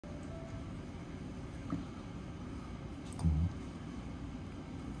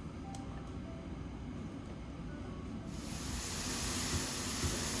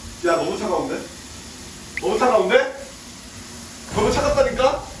야, 너무 차가운데? 너무 차가운데? 너무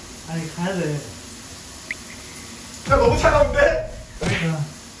차갑다니까? 아니 가야 돼. 야, 너무 차가운데? 그러니까.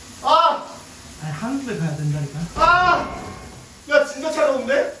 아! 아니 한국에 가야 된다니까. 아! 야, 진짜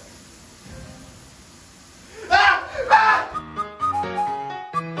차가운데? 아! 아!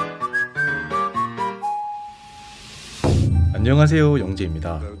 안녕하세요,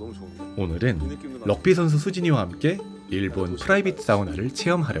 영재입니다. 오늘은 럭비 선수 수진이와 함께 일본 프라이빗 사우나를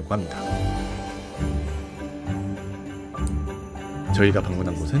체험하려고 합니다. 저희가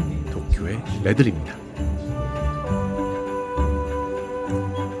방문한 곳은 도쿄의 ᴄᴏ일입니다.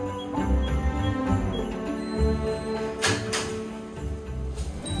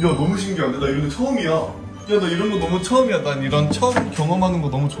 야, 너무 신기한데? 나 이런 거 처음이야. 야, 나 이런 거 너무 처음이야. 난 이런 처음 경험하는 거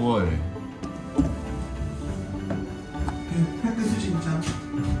너무 좋아해. 팩트 수진장.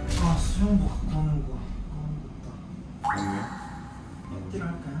 아 수영복 갖고 오는 거. 없다. 팬티를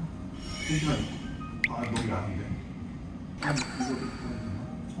할까요? 팬티만 입고. 아, 너무 야한데? 아니 이거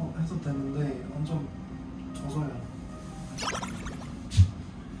입고 해도 되는데 완전 젖어요.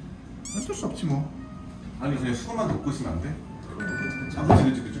 어쩔 수 없지 뭐. 아니, 그냥 수건만 덮고 있으면 안 돼? 아,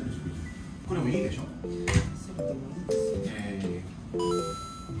 그치. 그럼 왜 이래죠? 예.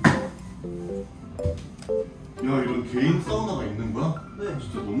 야, 이런 개인 사우나가 있는 거야? 네.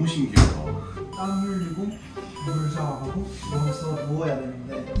 진짜 너무 신기하다. 땀 흘리고 물 샤워하고 여기서 누워야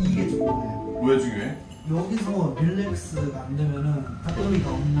되는데 이게 중요해요. 왜 중요해? 여기서 릴렉스가 안 되면은 의미가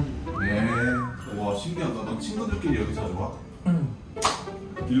없는 거예요. 네. 와, 신기하다. 너 친구들끼리 여기 자주 와? 응.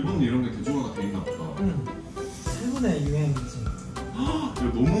 일본은 이런 게 대중화가 돼 있나 보다. 응. 최근의 유행이지. 야,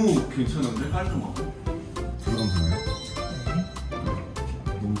 너무 괜찮은데? 깔끔하고. 들어가면 되나요?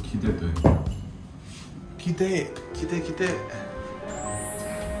 네. 너무 기대돼. 기대.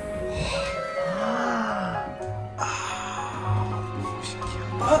 너무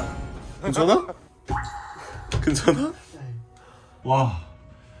신기하다. 괜찮아? 괜찮아? 네. 와.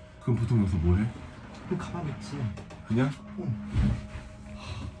 그럼 보통 여기서 뭐 해? 그럼 가만히 있지. 그냥? 응.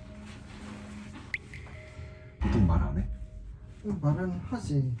 보통 말 안 해? 말은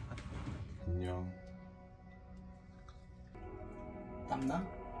하지. 안녕. 땀나?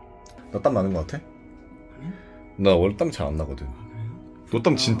 너 땀 나는 거 같아? 아니? 나 원래 땀 잘 안 나거든. 아 그래요? 너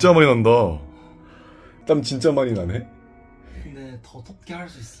땀 진짜 많이 난다. 땀 진짜 많이 나네? 근데 더 덥게 할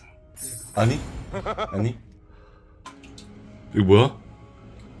수 있어. 아니? 이거 뭐야?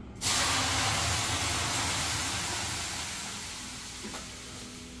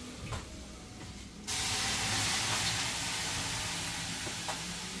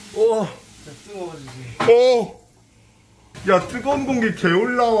 오. 진짜 뜨거워지지. 오! 야, 뜨거운 공기 개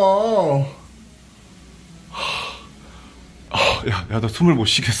올라와. 야, 나 숨을 못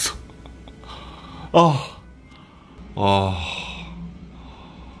쉬겠어.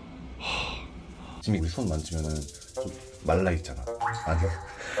 지금 우리 손 만지면은 좀 말라 있잖아. 아니야.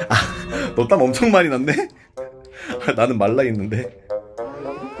 너 땀 엄청 많이 났네? 나는 말라 있는데.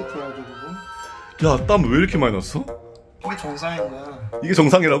 깨끗해야지 그거. 야, 땀 왜 이렇게 많이 났어? 이게 정상인 거야. 이게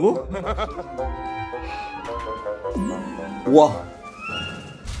정상이라고? 우와.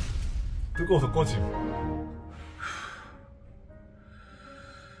 뜨거워서 꺼짐.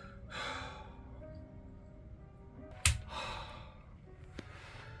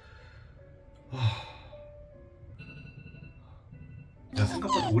 야,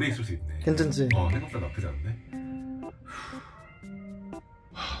 생각보다 오래 있을 수 있네. 괜찮지? 생각보다 나쁘지 않네.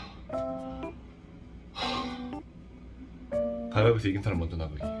 가위바위보에서 이긴 사람 먼저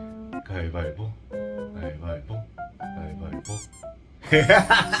나가기. 가위바위보.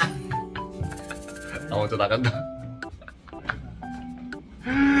 나 먼저 나간다.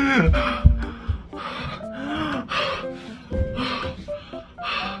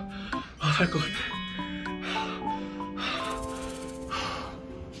 살 것 같아.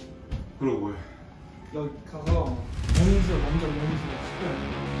 그러고 뭐해? 여기 가서 몸수 먼저 몸수 시켜야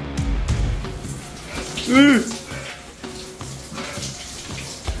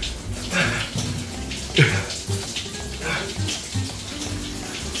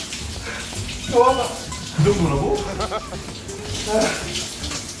그 정도라고?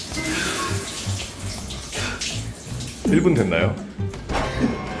 돼. 1분 됐나요?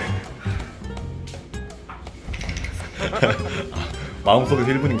 마음속에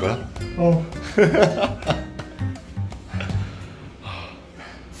 1분인 거야?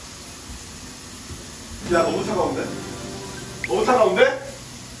 야, 너무 차가운데? 너무 차가운데?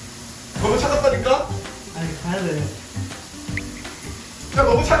 너무 차갑다니까? 아니 가야 돼. 야,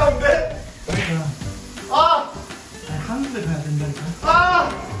 너무 차가운데? 그러니까. 아! 아니 한국에 가야 된다니까. 아!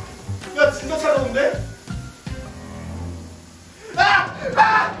 야, 진짜 차가운데? 아!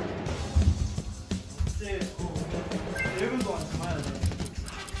 아!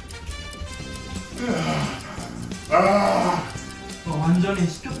 완전히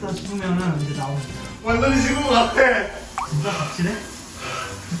식혔다 싶으면은 이제 나옵니다. 완전히 식은 것 같아. 진짜 확실해?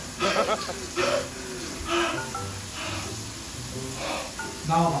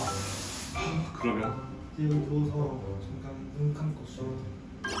 나와봐. 그러면 이제 여기 누워서 잠깐 눈 감고 쉬어.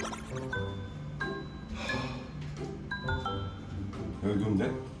 여기 누운데?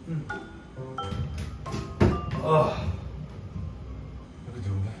 응. 여기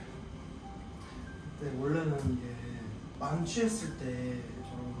누운데? 근데 원래는 이게 만취했을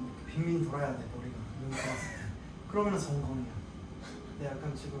때처럼 빙빙 돌아야 돼, 머리가. 눈 감았을 때. 그러면 성공이야. 근데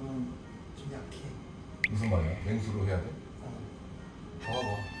약간 지금은 좀 약해. 무슨 말이야? 맹수로 해야 돼? 봐봐.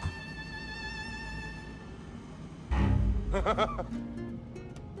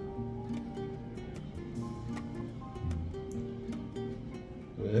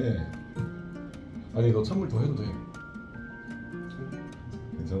 왜? 아니 너 찬물 더 해도 돼.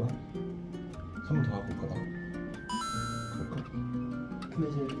 괜찮아? 찬물 더 갖고 올까 나? 그럴까? 근데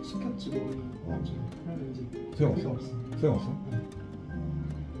이제 식혔지 머리. 그러면 이제 소용없어? 필요 없어. 소용없어?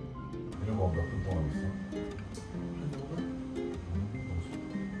 이런 거 몇 분 동안 있어?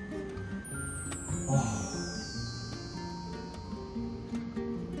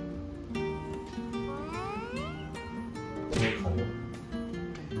 왜 가려?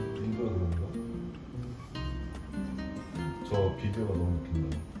 인도가 그런가? 저 비디오가 너무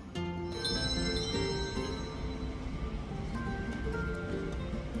웃긴다.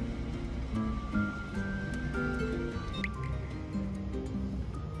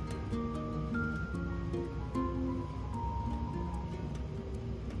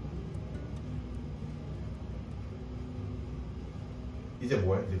 이제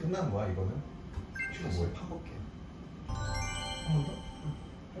뭐야? 이제 끝나는 거야 이거는? 이거 뭐야? 파볼게. 한 번 더?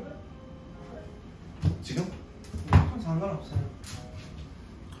 지금? 상관없어요.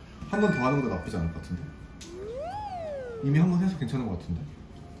 한 번 더 하는 것도 나쁘지 않을 것 같은데? 이미 한 번 해서 괜찮은 것 같은데?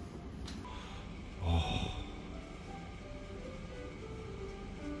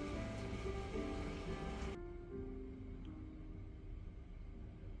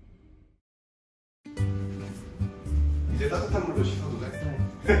 이제 따뜻한 물로 씻어도 돼?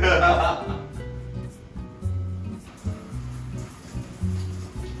 네.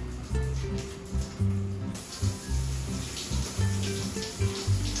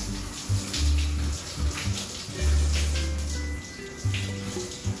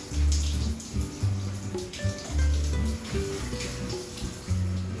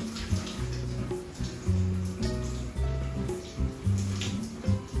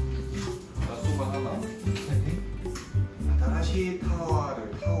 나소만 하나? 네. 다시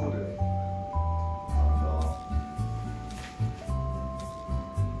타월을 달아서 네.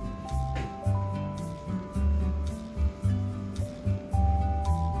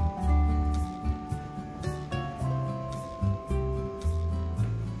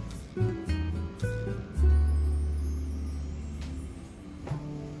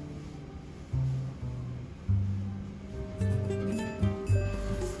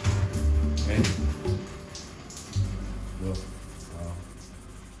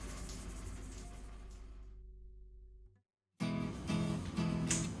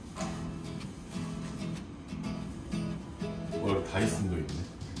 뭐? 다이슨도 있네.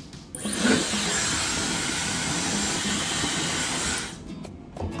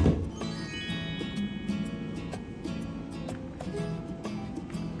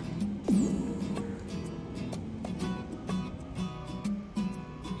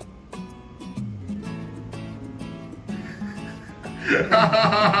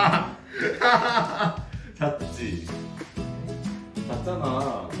 잤지?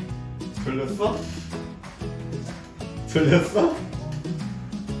 잤잖아. 졸렸어? 졸렸어?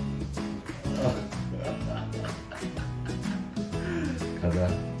 가자.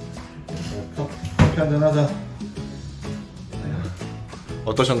 커피 한잔 하자.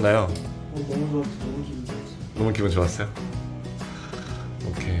 어떠셨나요? 너무 좋았어. 너무 기분 좋았어. 너무 기분 좋았어요?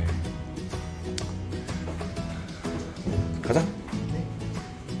 오케이. 가자. 네.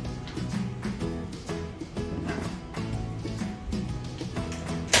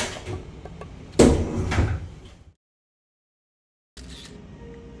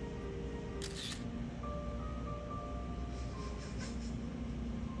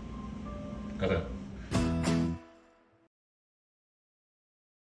 가자.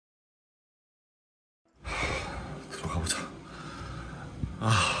 들어가 보자.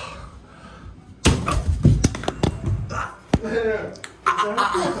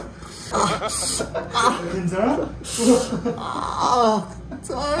 괜찮아?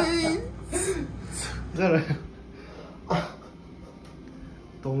 괜찮아요.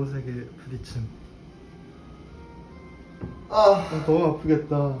 너무 세게 부딪힘. 너무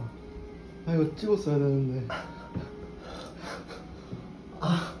아프겠다. 아 이거 찍었어야 되는데.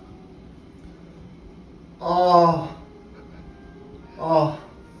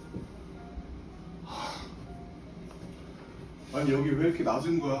 아니 여기 왜 이렇게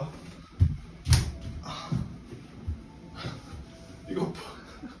낮은 거야? 이거 봐.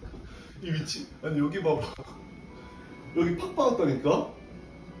 이 위치. 아니 여기 봐봐. 여기 팍 박았다니까?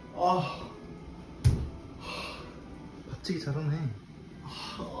 받치기 잘하네.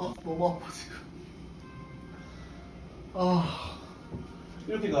 너무 아파 지금.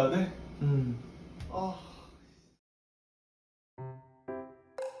 이렇게 가야 돼? 응. 아.